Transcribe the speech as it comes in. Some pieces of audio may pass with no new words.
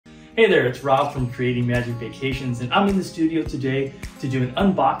Hey there, it's Rob from Creating Magic Vacations, and I'm in the studio today to do an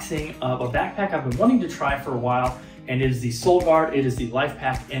unboxing of a backpack I've been wanting to try for a while, and it is the Solgaard, it is the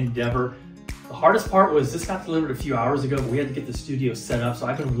Lifepack Endeavor. The hardest part was this got delivered a few hours ago, but we had to get the studio set up, so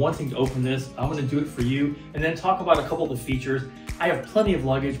I've been wanting to open this. I'm gonna do it for you, and then talk about a couple of the features. I have plenty of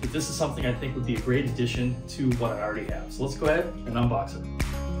luggage, but this is something I think would be a great addition to what I already have. So let's go ahead and unbox it.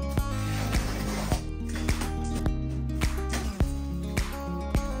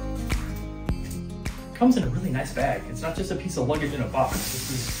 Comes in a really nice bag. It's not just a piece of luggage in a box. This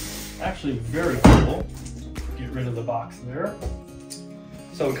is actually very cool. Get rid of the box there.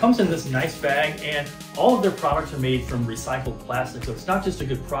 So it comes in this nice bag, and all of their products are made from recycled plastic. So it's not just a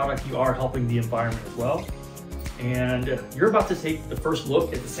good product, you are helping the environment as well. And you're about to take the first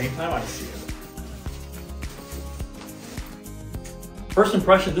look at the same time I see it. First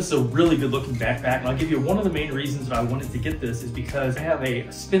impression, this is a really good looking backpack, and I'll give you one of the main reasons that I wanted to get this is because I have a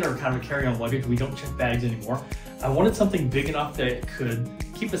spinner kind of a carry-on luggage. We don't check bags anymore. I wanted something big enough that could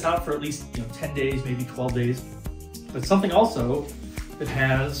keep us out for at least 10 days, maybe 12 days, but something also that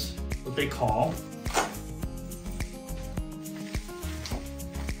has what they call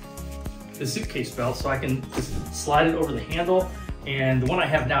the suitcase belt, so I can just slide it over the handle. And the one I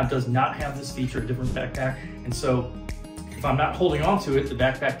have now does not have this feature, a different backpack, and so if I'm not holding on to it, the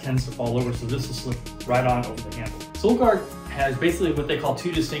backpack tends to fall over, so this will slip right on over the handle. Solgaard has basically what they call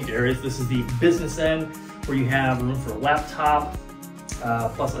two distinct areas. This is the business end, where you have room for a laptop,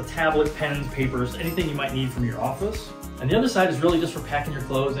 plus a tablet, pens, papers, anything you might need from your office. And the other side is really just for packing your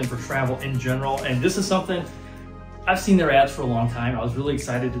clothes and for travel in general. And this is something, I've seen their ads for a long time. I was really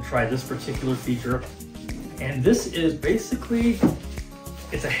excited to try this particular feature. And this is basically,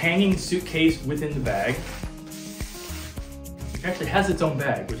 it's a hanging suitcase within the bag. It actually has its own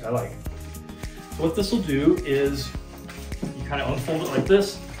bag, which I like. So what this will do is you kind of unfold it like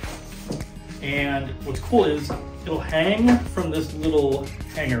this. And what's cool is it'll hang from this little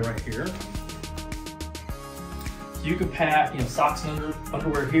hanger right here. So you can pack socks and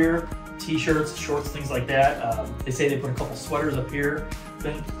underwear here, t-shirts, shorts, things like that. They say they put a couple sweaters up here.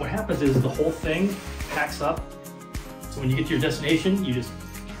 Then what happens is the whole thing packs up. So when you get to your destination, you just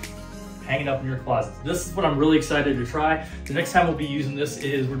hang it up in your closet. This is what I'm really excited to try. The next time we'll be using this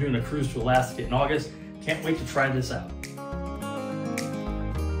is we're doing a cruise to Alaska in August. Can't wait to try this out.